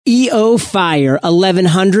EO Fire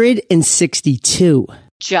 1162.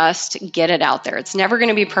 Just get it out there. It's never going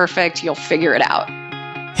to be perfect. You'll figure it out.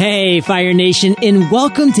 Hey, Fire Nation, and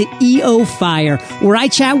welcome to EO Fire, where I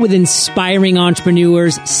chat with inspiring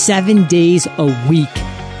entrepreneurs 7 days a week.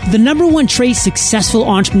 The number one trait successful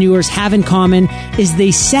entrepreneurs have in common is they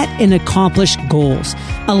set and accomplish goals.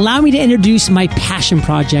 Allow me to introduce my passion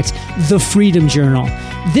project, the Freedom Journal.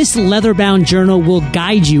 This leather-bound journal will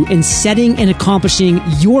guide you in setting and accomplishing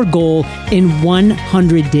your goal in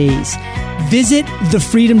 100 days. Visit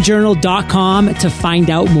thefreedomjournal.com to find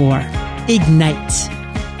out more. Ignite.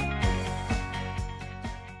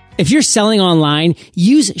 If you're selling online,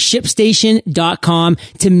 use ShipStation.com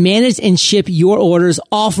to manage and ship your orders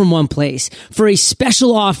all from one place. For a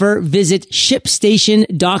special offer, visit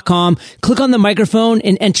ShipStation.com, click on the microphone,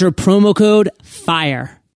 and enter promo code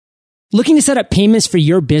FIRE. Looking to set up payments for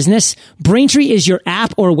your business? Braintree is your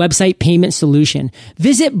app or website payment solution.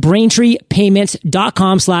 Visit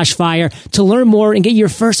BraintreePayments.com/fire to learn more and get your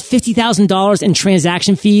first $50,000 in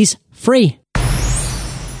transaction fees free.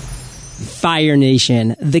 Fire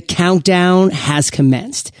Nation, the countdown has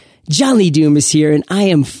commenced. John Lee Doom is here, and I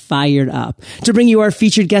am fired up to bring you our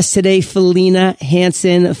featured guest today, Felena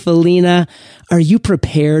Hanson. Felena, are you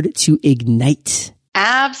prepared to ignite?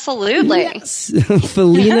 Absolutely. Yes.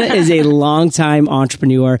 Felena is a longtime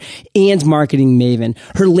entrepreneur and marketing maven.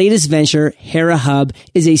 Her latest venture, Hera Hub,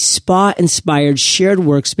 is a spa-inspired shared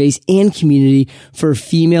workspace and community for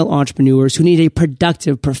female entrepreneurs who need a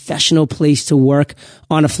productive professional place to work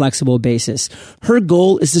on a flexible basis. Her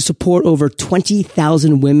goal is to support over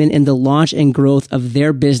 20,000 women in the launch and growth of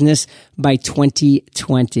their business by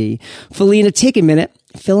 2020. Felena, take a minute.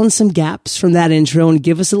 Fill in some gaps from that intro and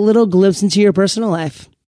give us a little glimpse into your personal life.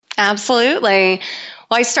 Absolutely.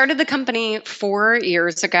 Well, I started the company 4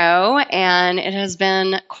 years ago, and it has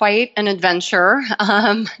been quite an adventure.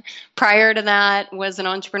 Prior to that, was an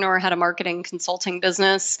entrepreneur, had a marketing consulting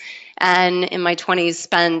business, and in my 20s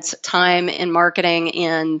spent time in marketing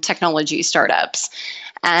in technology startups.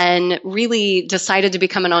 And really decided to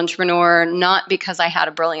become an entrepreneur, not because I had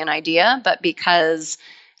a brilliant idea, but because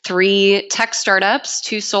 3 tech startups,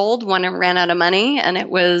 2 sold, 1 ran out of money, and it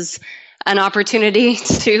was an opportunity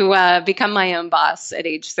to become my own boss at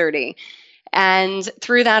age 30. And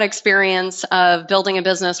through that experience of building a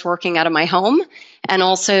business, working out of my home, and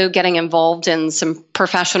also getting involved in some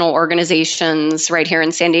professional organizations right here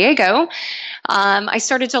in San Diego, I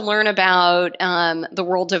started to learn about the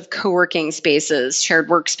world of co-working spaces, shared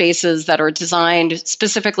workspaces that are designed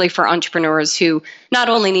specifically for entrepreneurs who not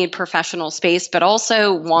only need professional space, but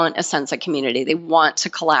also want a sense of community. They want to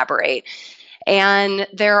collaborate. And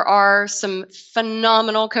there are some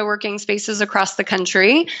phenomenal co-working spaces across the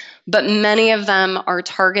country, but many of them are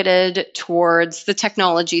targeted towards the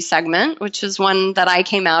technology segment, which is one that I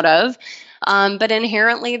came out of. But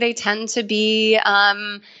inherently, they tend to be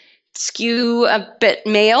skew a bit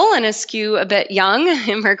male and skew a bit young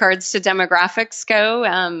in regards to demographics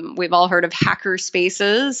go. We've all heard of hacker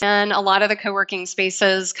spaces, and a lot of the co-working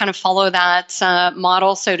spaces kind of follow that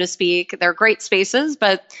model, so to speak. They're great spaces,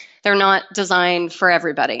 but they're not designed for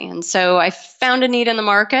everybody. And so I found a need in the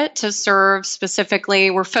market to serve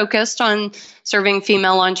specifically. We're focused on serving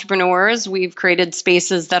female entrepreneurs. We've created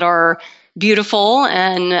spaces that are beautiful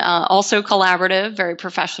and also collaborative, very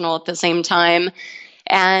professional at the same time,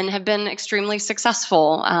 and have been extremely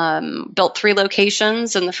successful. Built 3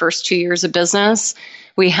 locations in the first 2 years of business.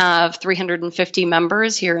 We have 350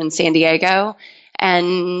 members here in San Diego.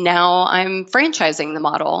 And now I'm franchising the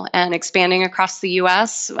model and expanding across the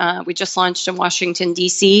U.S. We just launched in Washington,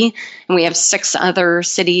 D.C., and we have 6 other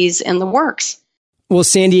cities in the works. Well,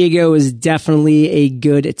 San Diego is definitely a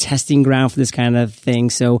good testing ground for this kind of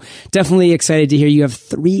thing. So definitely excited to hear you have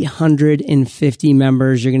 350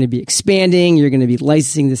 members. You're going to be expanding. You're going to be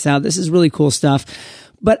licensing this out. This is really cool stuff.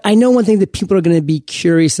 But I know one thing that people are going to be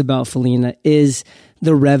curious about, Felena, is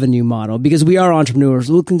the revenue model, because we are entrepreneurs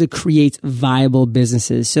looking to create viable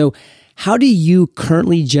businesses. So how do you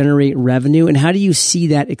currently generate revenue, and how do you see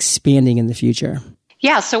that expanding in the future?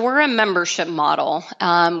 Yeah, so we're a membership model,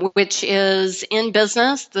 which is in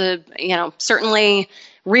business, certainly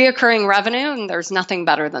reoccurring revenue, and there's nothing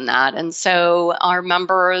better than that. And so our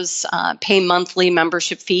members pay monthly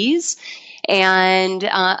membership fees. And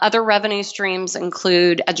other revenue streams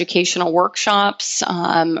include educational workshops,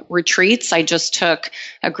 retreats. I just took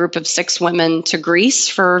a group of 6 women to Greece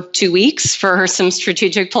for 2 weeks for some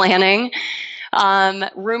strategic planning.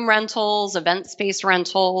 Room rentals, event space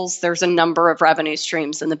rentals. There's a number of revenue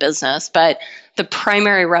streams in the business, but the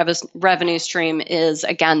primary revenue stream is,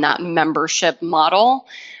 again, that membership model,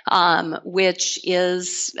 which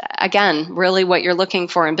is, again, really what you're looking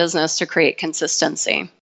for in business to create consistency.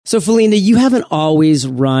 So, Felena, you haven't always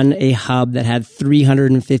run a hub that had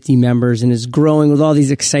 350 members and is growing with all these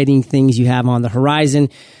exciting things you have on the horizon.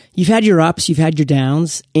 You've had your ups, you've had your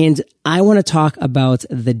downs, and I want to talk about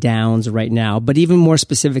the downs right now. But even more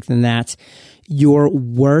specific than that, your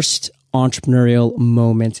worst entrepreneurial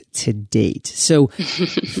moment to date. So,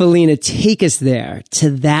 Felena, take us there to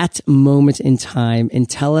that moment in time and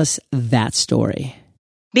tell us that story.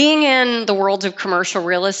 Being in the world of commercial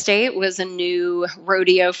real estate was a new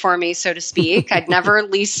rodeo for me, so to speak. I'd never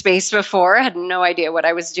leased space before, had no idea what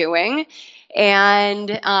I was doing.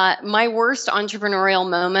 And my worst entrepreneurial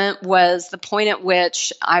moment was the point at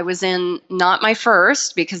which I was in, not my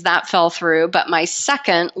first, because that fell through, but my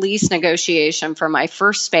second lease negotiation for my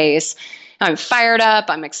first space. I'm fired up.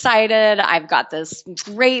 I'm excited. I've got this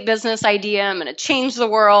great business idea. I'm going to change the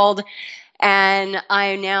world. And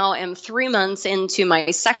I now am 3 months into my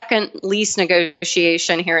second lease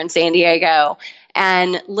negotiation here in San Diego,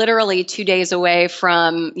 and literally 2 days away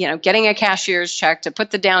from, getting a cashier's check to put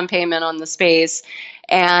the down payment on the space.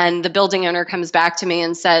 And the building owner comes back to me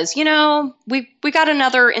and says, we got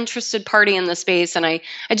another interested party in the space, and I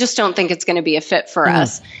just don't think it's going to be a fit for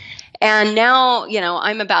us. And now,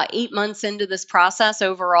 I'm about 8 months into this process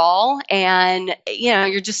overall. And,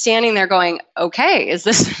 you're just standing there going, okay, is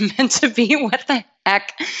this meant to be? What the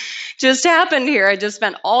heck just happened here? I just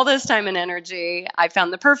spent all this time and energy. I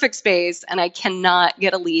found the perfect space and I cannot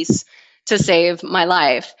get a lease to save my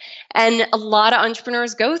life. And a lot of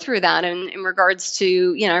entrepreneurs go through that in regards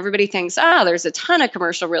to, everybody thinks, there's a ton of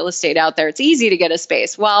commercial real estate out there. It's easy to get a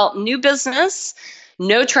space. Well, new business,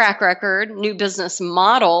 no track record, new business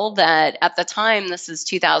model that at the time, this is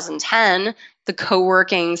 2010, the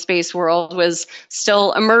co-working space world was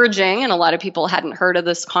still emerging and a lot of people hadn't heard of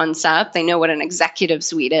this concept. They know what an executive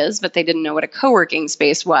suite is, but they didn't know what a co-working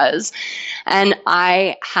space was. And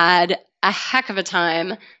I had a heck of a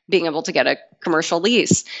time being able to get a commercial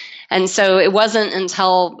lease. And so it wasn't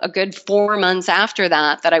until a good 4 months after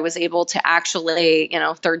that I was able to actually,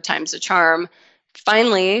 third time's a charm,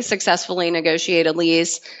 finally successfully negotiate a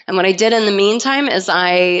lease. And what I did in the meantime is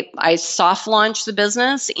I soft launched the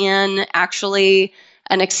business in actually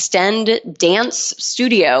an extend dance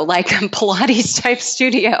studio, like a Pilates type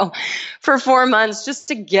studio for 4 months just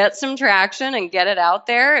to get some traction and get it out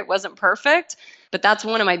there. It wasn't perfect, but that's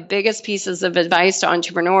one of my biggest pieces of advice to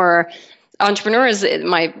entrepreneurs.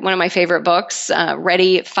 One of my favorite books,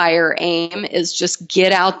 Ready, Fire, Aim, is just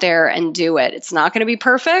get out there and do it. It's not going to be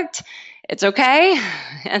perfect. It's okay.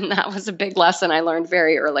 And that was a big lesson I learned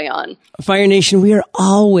very early on. Fire Nation, we are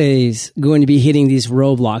always going to be hitting these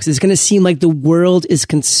roadblocks. It's going to seem like the world is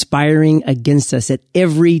conspiring against us at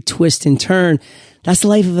every twist and turn. That's the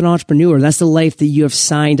life of an entrepreneur. That's the life that you have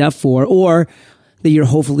signed up for, or that you're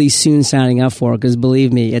hopefully soon signing up for. Because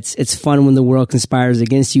believe me, it's fun when the world conspires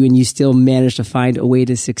against you and you still manage to find a way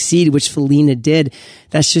to succeed, which Felena did.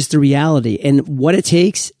 That's just the reality. And what it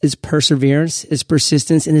takes is perseverance, is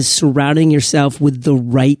persistence, and is surrounding yourself with the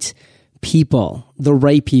right people. The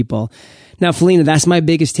right people. Now, Felena, that's my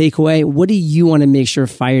biggest takeaway. What do you want to make sure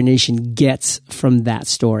Fire Nation gets from that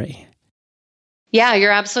story? Yeah,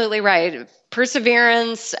 you're absolutely right.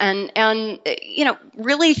 Perseverance and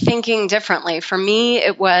really thinking differently. For me,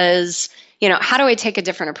 it was, how do I take a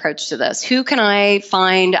different approach to this? Who can I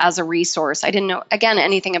find as a resource? I didn't know, again,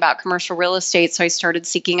 anything about commercial real estate, so I started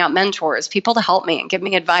seeking out mentors, people to help me and give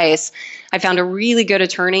me advice. I found a really good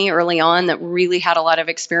attorney early on that really had a lot of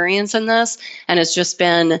experience in this and has just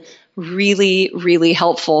been really, really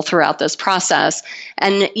helpful throughout this process.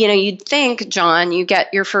 And, you'd think, John, you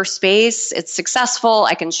get your first space, it's successful,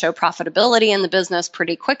 I can show profitability in the business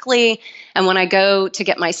pretty quickly. And when I go to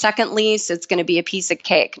get my second lease, it's going to be a piece of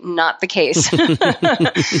cake. Not the case.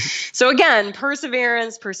 So again,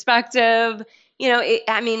 perseverance, perspective.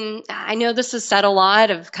 I know this is said a lot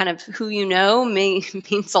of kind of who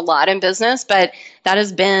means a lot in business, but that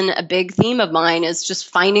has been a big theme of mine is just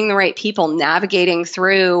finding the right people, navigating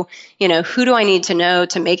through, who do I need to know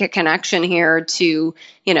to make a connection here to,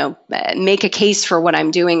 make a case for what I'm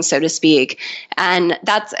doing, so to speak. And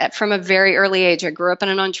that's from a very early age. I grew up in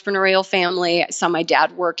an entrepreneurial family. I saw my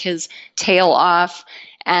dad work his tail off.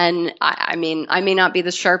 And I may not be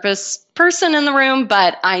the sharpest person in the room,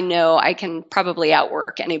 but I know I can probably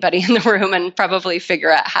outwork anybody in the room and probably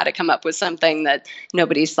figure out how to come up with something that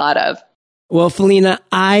nobody's thought of. Well, Felena,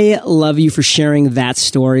 I love you for sharing that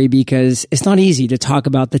story because it's not easy to talk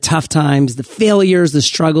about the tough times, the failures, the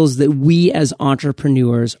struggles that we as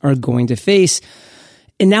entrepreneurs are going to face.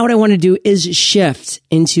 And now what I want to do is shift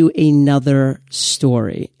into another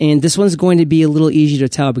story. And this one's going to be a little easier to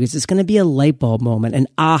tell because it's going to be a light bulb moment, an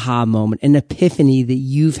aha moment, an epiphany that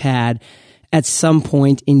you've had at some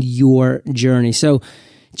point in your journey. So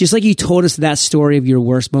just like you told us that story of your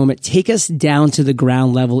worst moment, take us down to the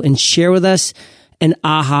ground level and share with us an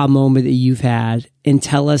aha moment that you've had and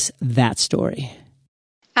tell us that story.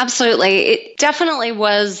 Absolutely. It definitely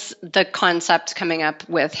was the concept coming up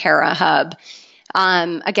with Hera Hub.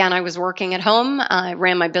 Again, I was working at home. I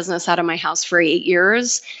ran my business out of my house for 8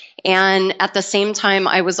 years. And at the same time,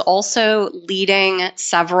 I was also leading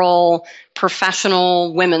several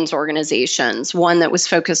professional women's organizations, one that was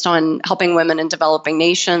focused on helping women in developing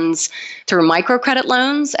nations through microcredit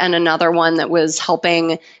loans, and another one that was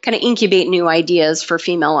helping kind of incubate new ideas for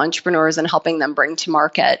female entrepreneurs and helping them bring to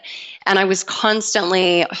market. And I was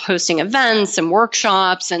constantly hosting events and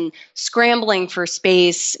workshops and scrambling for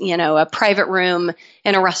space, a private room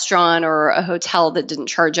in a restaurant or a hotel that didn't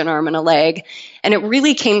charge an arm and a leg. And it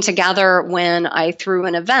really came together when I threw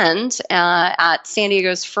an event at San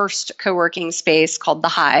Diego's first co-working space called The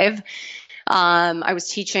Hive. I was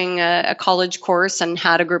teaching a college course and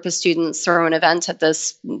had a group of students throw an event at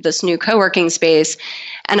this new co-working space.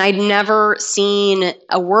 And I'd never seen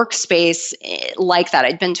a workspace like that.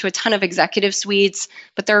 I'd been to a ton of executive suites,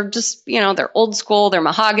 but they're just, they're old school, they're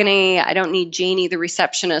mahogany. I don't need Janie, the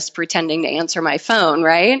receptionist, pretending to answer my phone,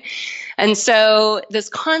 right? And so this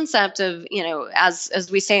concept of, as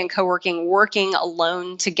we say in co-working, working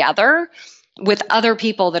alone together with other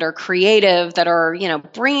people that are creative, that are,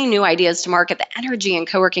 bringing new ideas to market, the energy in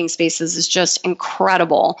co-working spaces is just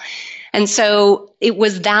incredible. And so it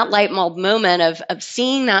was that light bulb moment of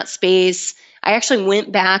seeing that space. I actually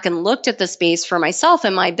went back and looked at the space for myself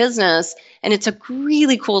and my business, and it's a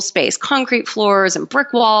really cool space, concrete floors and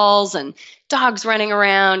brick walls and dogs running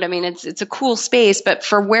around. I mean, it's a cool space, but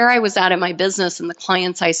for where I was at in my business and the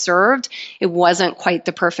clients I served, it wasn't quite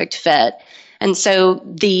the perfect fit. And so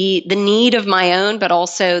the need of my own, but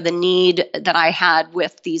also the need that I had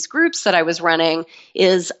with these groups that I was running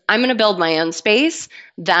is I'm going to build my own space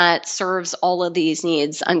that serves all of these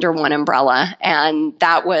needs under one umbrella. And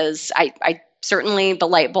that was, I certainly the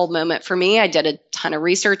light bulb moment for me. I did a ton of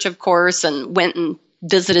research, of course, and went and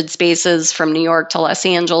visited spaces from New York to Los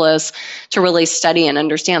Angeles to really study and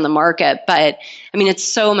understand the market. But I mean, it's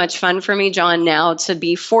so much fun for me, John, now to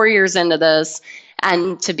be 4 years into this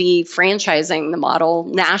and to be franchising the model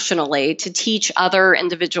nationally, to teach other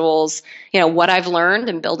individuals, what I've learned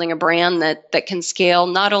and building a brand that can scale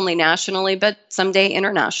not only nationally, but someday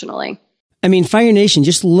internationally. I mean, Fire Nation,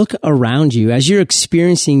 just look around you. As you're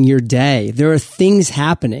experiencing your day, there are things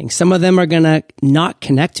happening. Some of them are going to not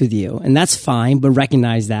connect with you, and that's fine, but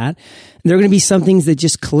recognize that. There are going to be some things that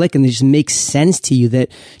just click and they just make sense to you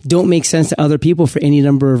that don't make sense to other people for any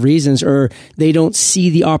number of reasons, or they don't see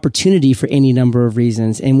the opportunity for any number of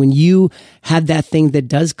reasons. And when you have that thing that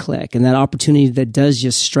does click and that opportunity that does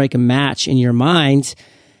just strike a match in your mind,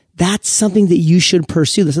 that's something that you should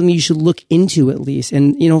pursue. That's something you should look into at least.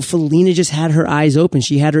 And, Felena just had her eyes open.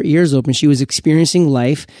 She had her ears open. She was experiencing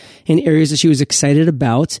life in areas that she was excited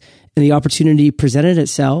about, and the opportunity presented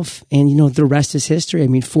itself. And, the rest is history. I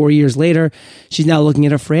mean, 4 years later, she's now looking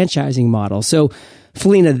at a franchising model. So,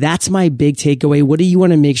 Felena, that's my big takeaway. What do you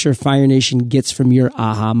want to make sure Fire Nation gets from your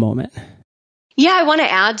aha moment? Yeah, I want to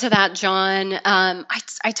add to that, John.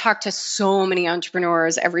 I talk to so many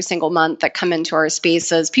entrepreneurs every single month that come into our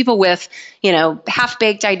spaces, people with,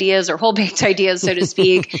 half-baked ideas or whole-baked ideas, so to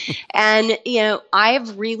speak. And,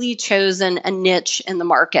 I've really chosen a niche in the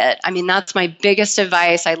market. I mean, that's my biggest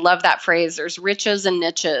advice. I love that phrase. There's riches and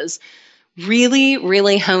niches. Really,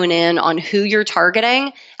 really hone in on who you're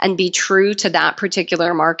targeting and be true to that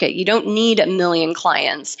particular market. You don't need a million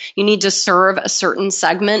clients. You need to serve a certain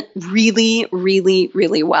segment really, really,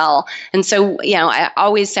 really well. And so, I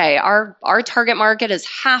always say our target market is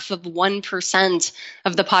 0.5%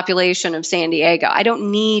 of the population of San Diego. I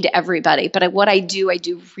don't need everybody, but what I do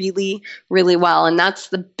really, really well. And that's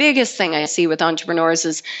the biggest thing I see with entrepreneurs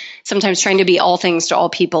is sometimes trying to be all things to all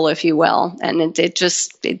people, if you will. And it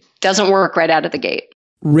doesn't work right out of the gate.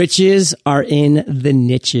 Riches are in the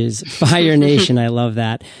niches. Fire Nation, I love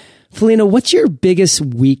that. Felena, what's your biggest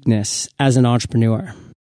weakness as an entrepreneur?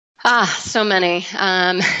 So many.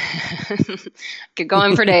 Could go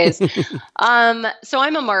on for days. So I'm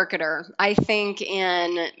a marketer. I think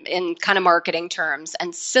in kind of marketing terms,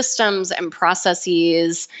 and systems and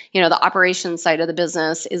processes, the operations side of the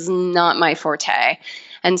business is not my forte.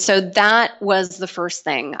 And so that was the first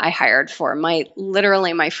thing I hired for.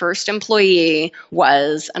 Literally my first employee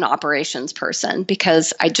was an operations person,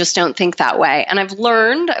 because I just don't think that way. And I've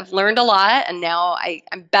learned a lot, and now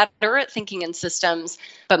I'm better at thinking in systems.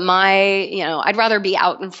 But I'd rather be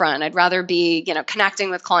out in front. I'd rather be,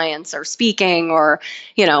 connecting with clients or speaking or,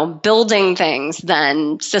 building things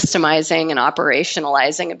than systemizing and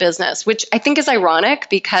operationalizing a business, which I think is ironic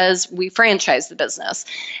because we franchise the business.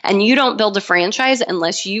 And you don't build a franchise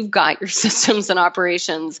unless you've got your systems and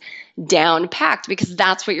operations down packed, because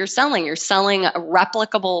that's what you're selling. You're selling a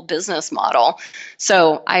replicable business model.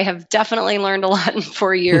 So I have definitely learned a lot in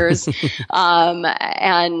 4 years. It's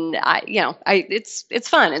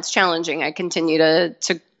fun. It's challenging. I continue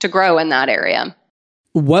to grow in that area.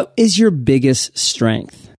 What is your biggest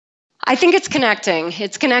strength? I think it's connecting.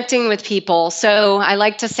 It's connecting with people. So I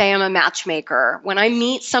like to say I'm a matchmaker. When I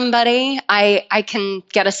meet somebody, I can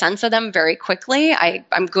get a sense of them very quickly.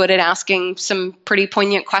 I'm good at asking some pretty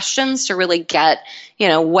poignant questions to really get,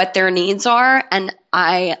 what their needs are. And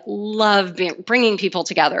I love bringing people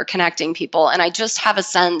together, connecting people. And I just have a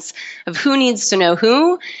sense of who needs to know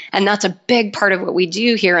who. And that's a big part of what we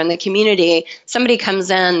do here in the community. Somebody comes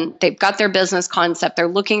in, they've got their business concept, they're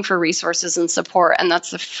looking for resources and support. And that's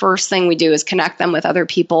the first thing we do is connect them with other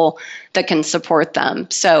people that can support them.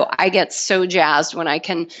 So I get so jazzed when I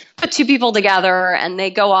can put two people together and they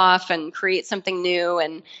go off and create something new.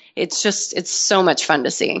 And it's so much fun to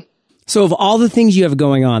see. So of all the things you have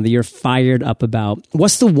going on that you're fired up about,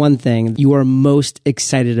 what's the one thing you are most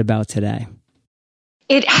excited about today?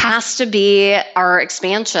 It has to be our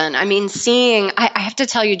expansion. I mean, I have to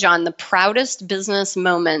tell you, John, the proudest business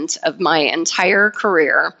moment of my entire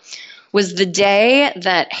career was the day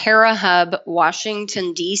that Hera Hub,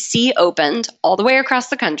 Washington, D.C. opened all the way across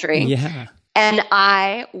the country. Yeah. And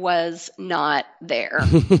I was not there.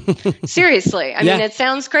 Seriously. I mean, it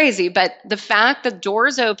sounds crazy, but the fact that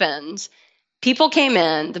doors opened, people came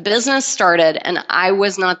in, the business started, and I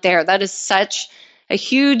was not there. That is such a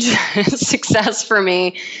huge success for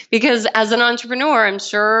me, because as an entrepreneur, I'm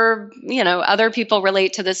sure, other people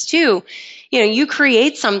relate to this too. You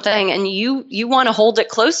create something and you want to hold it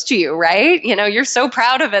close to you, right? You're so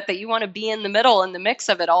proud of it that you want to be in the middle, in the mix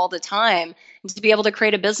of it all the time. And to be able to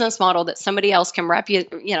create a business model that somebody else can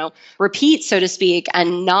repeat, so to speak,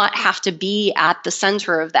 and not have to be at the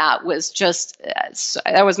center of that was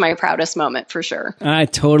that was my proudest moment for sure. I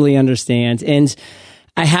totally understand. And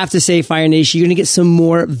I have to say, Fire Nation, you're going to get some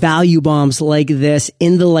more value bombs like this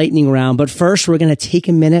in the lightning round. But first, we're going to take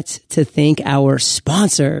a minute to thank our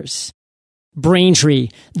sponsors. Braintree.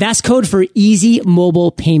 That's code for easy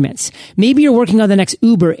mobile payments. Maybe you're working on the next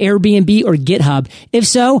Uber, Airbnb, or GitHub. If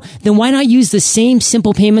so, then why not use the same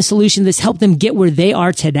simple payment solution that's helped them get where they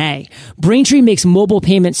are today? Braintree makes mobile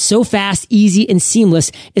payments so fast, easy, and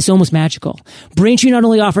seamless, it's almost magical. Braintree not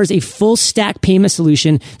only offers a full stack payment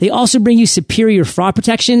solution, they also bring you superior fraud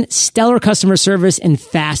protection, stellar customer service, and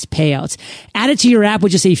fast payouts. Add it to your app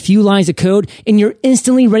with just a few lines of code, and you're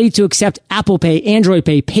instantly ready to accept Apple Pay, Android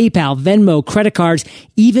Pay, PayPal, Venmo, credit cards,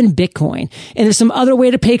 even Bitcoin. And if some other way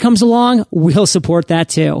to pay comes along, we'll support that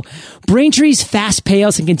too. Braintree's fast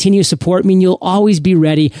payouts and continuous support mean you'll always be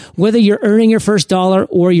ready, whether you're earning your first dollar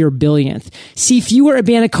or your billionth. See fewer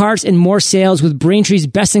abandoned carts and more sales with Braintree's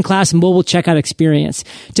best-in-class mobile checkout experience.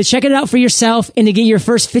 To check it out for yourself and to get your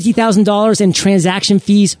first $50,000 in transaction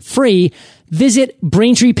fees free, visit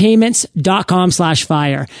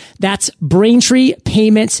BraintreePayments.com/fire. That's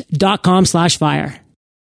BraintreePayments.com/fire.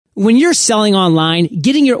 When you're selling online,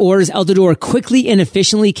 getting your orders out the door quickly and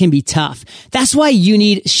efficiently can be tough. That's why you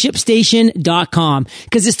need ShipStation.com,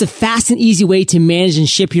 because it's the fast and easy way to manage and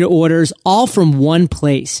ship your orders all from one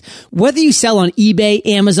place. Whether you sell on eBay,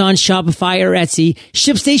 Amazon, Shopify, or Etsy,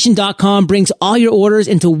 ShipStation.com brings all your orders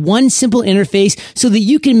into one simple interface so that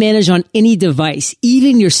you can manage on any device,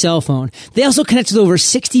 even your cell phone. They also connect with over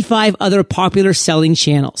 65 other popular selling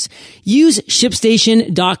channels. Use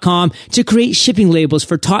ShipStation.com to create shipping labels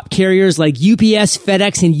for top carriers like UPS,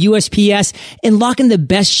 FedEx, and USPS, and lock in the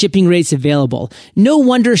best shipping rates available. No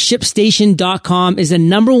wonder ShipStation.com is the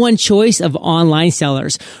 #1 choice of online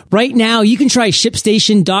sellers. Right now, you can try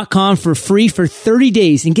ShipStation.com for free for 30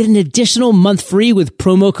 days and get an additional month free with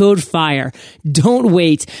promo code FIRE. Don't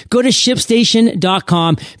wait. Go to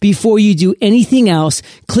ShipStation.com before you do anything else.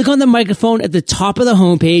 Click on the microphone at the top of the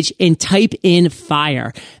homepage and type in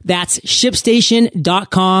FIRE. That's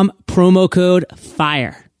ShipStation.com, promo code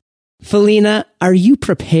FIRE. Felena, are you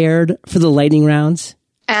prepared for the lightning rounds?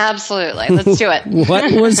 Absolutely. Let's do it.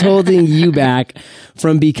 What was holding you back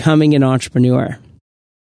from becoming an entrepreneur?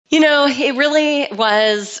 It really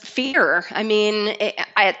was fear. I mean,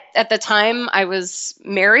 at the time I was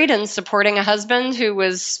married and supporting a husband who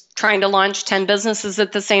was trying to launch 10 businesses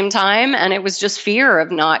at the same time. And it was just fear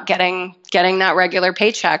of not getting that regular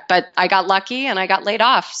paycheck. But I got lucky and I got laid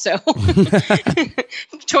off. So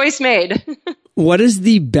choice made. What is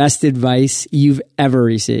the best advice you've ever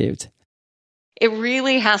received? It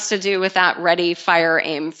really has to do with that ready, fire,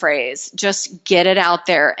 aim phrase. Just get it out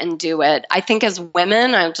there and do it. I think as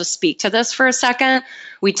women, I'll just speak to this for a second,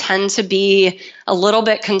 we tend to be a little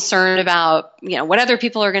bit concerned about, what other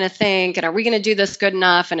people are going to think, and are we going to do this good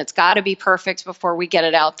enough? And it's got to be perfect before we get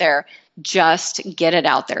it out there. Just get it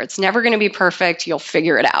out there. It's never going to be perfect. You'll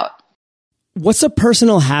figure it out. What's a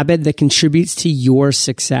personal habit that contributes to your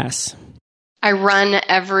success? I run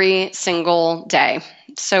every single day.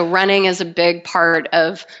 So running is a big part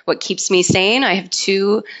of what keeps me sane. I have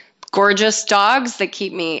 2 gorgeous dogs that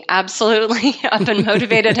keep me absolutely up and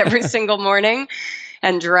motivated every single morning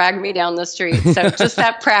and drag me down the street. So just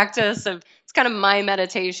that practice it's kind of my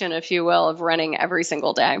meditation, if you will, of running every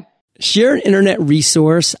single day. Share an internet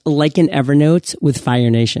resource like an Evernote with Fire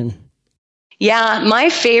Nation. Yeah, my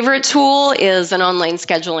favorite tool is an online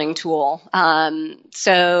scheduling tool.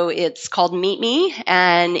 So it's called Meet Me,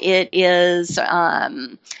 and it is I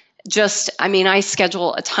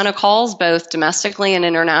schedule a ton of calls, both domestically and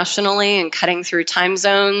internationally, and cutting through time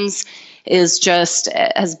zones has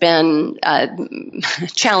been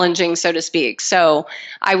challenging, so to speak. So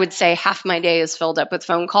I would say half my day is filled up with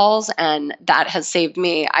phone calls, and that has saved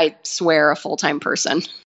me, I swear, a full-time person.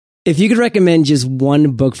 If you could recommend just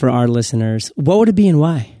one book for our listeners, what would it be and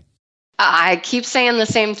why? I keep saying the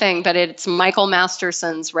same thing, but it's Michael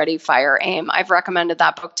Masterson's Ready, Fire, Aim. I've recommended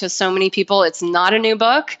that book to so many people. It's not a new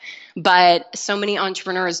book, but so many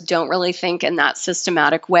entrepreneurs don't really think in that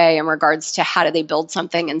systematic way in regards to how do they build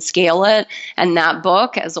something and scale it. And that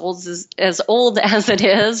book, as old as it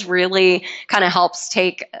is, really kind of helps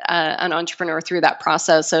take an entrepreneur through that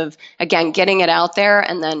process of, again, getting it out there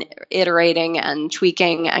and then iterating and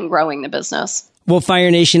tweaking and growing the business. Well, Fire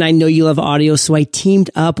Nation, I know you love audio, so I teamed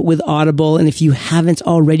up with Audible. And if you haven't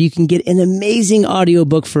already, you can get an amazing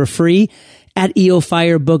audiobook for free at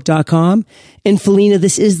eofirebook.com. And Felena,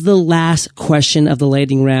 this is the last question of the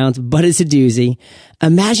lightning round, but it's a doozy.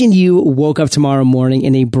 Imagine you woke up tomorrow morning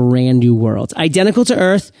in a brand new world, identical to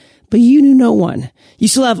Earth, but you knew no one. You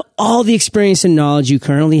still have all the experience and knowledge you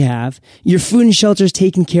currently have. Your food and shelter is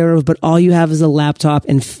taken care of, but all you have is a laptop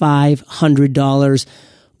and $500.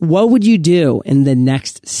 What would you do in the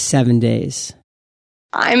next 7 days?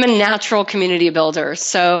 I'm a natural community builder,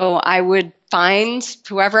 so I would find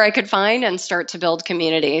whoever I could find and start to build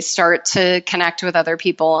community, start to connect with other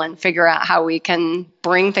people and figure out how we can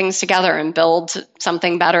bring things together and build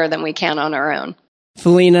something better than we can on our own.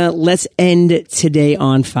 Felena, let's end today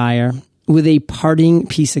on fire with a parting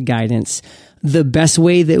piece of guidance. The best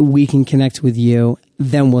way that we can connect with you,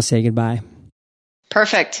 then we'll say goodbye.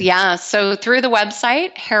 Perfect. Yeah. So through the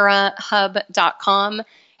website, herahub.com,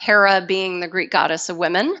 Hera being the Greek goddess of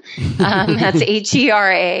women. That's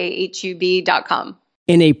HERAHUB.com.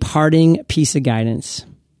 In a parting piece of guidance.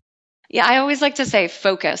 Yeah, I always like to say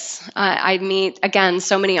focus. I meet, again,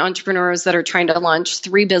 so many entrepreneurs that are trying to launch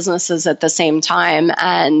 3 businesses at the same time,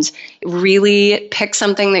 and really pick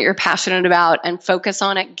something that you're passionate about and focus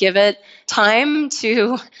on it. Give it time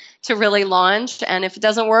to really launch. And if it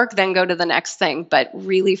doesn't work, then go to the next thing, but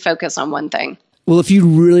really focus on one thing. Well, if you'd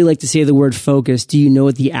really like to say the word focus, do you know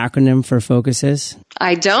what the acronym for focus is?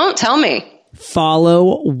 I don't. Tell me.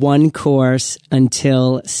 Follow one course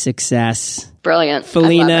until success. Brilliant.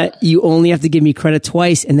 Felena, you only have to give me credit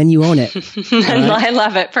twice and then you own it. Right? I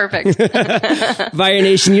love it. Perfect. Fire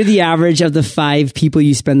Nation, you're the average of the 5 people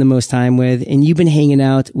you spend the most time with, and you've been hanging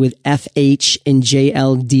out with FH and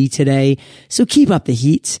JLD today. So keep up the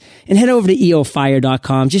heat and head over to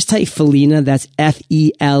eofire.com. Just type Felena, that's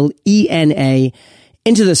FELENA,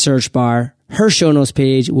 into the search bar. Her show notes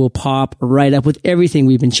page will pop right up with everything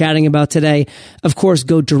we've been chatting about today. Of course,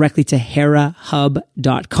 go directly to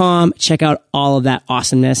herahub.com. Check out all of that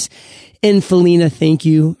awesomeness. And Felena, thank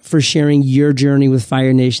you for sharing your journey with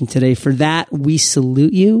Fire Nation today. For that, we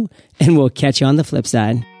salute you, and we'll catch you on the flip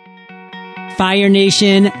side. Fire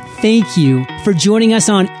Nation, thank you for joining us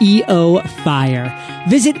on EO Fire.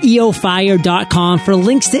 Visit eofire.com for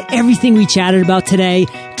links to everything we chatted about today,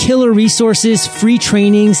 killer resources, free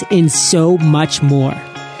trainings, and so much more.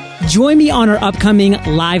 Join me on our upcoming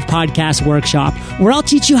live podcast workshop, where I'll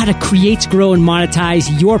teach you how to create, grow, and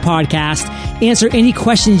monetize your podcast, answer any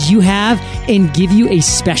questions you have, and give you a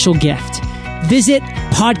special gift. Visit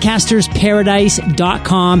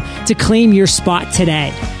podcastersparadise.com to claim your spot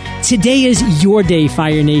today. Today is your day,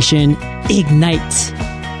 Fire Nation. Ignite.